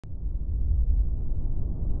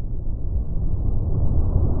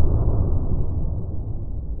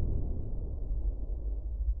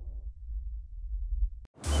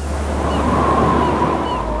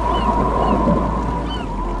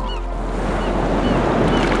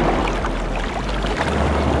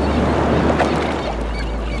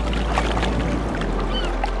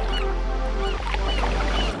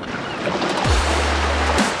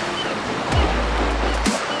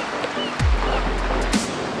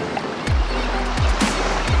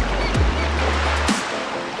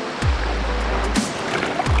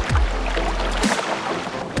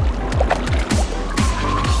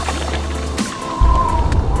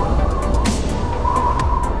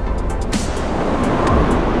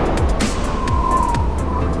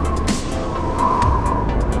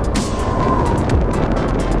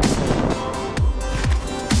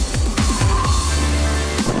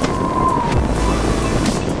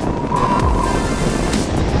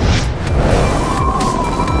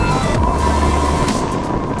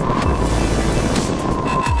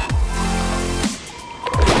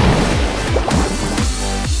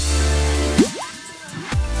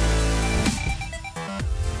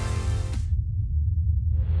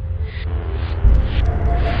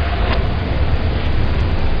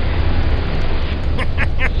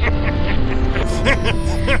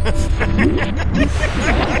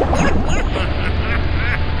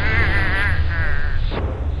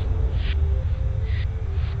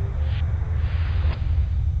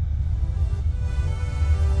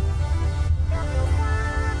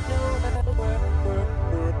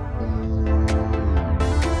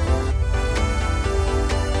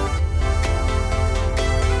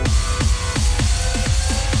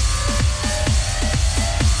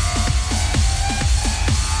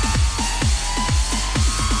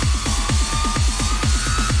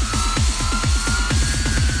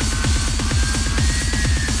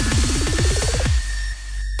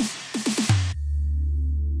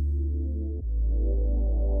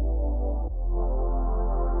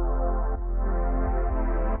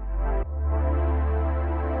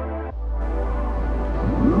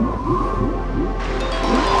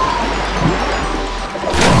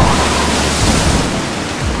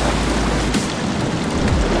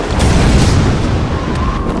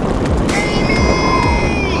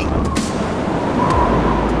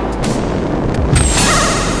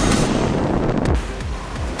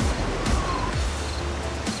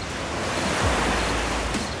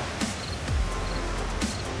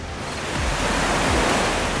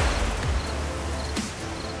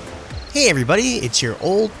Hey everybody, it's your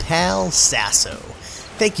old pal Sasso.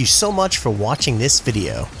 Thank you so much for watching this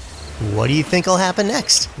video. What do you think will happen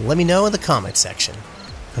next? Let me know in the comment section.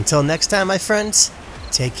 Until next time, my friends,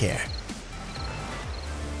 take care.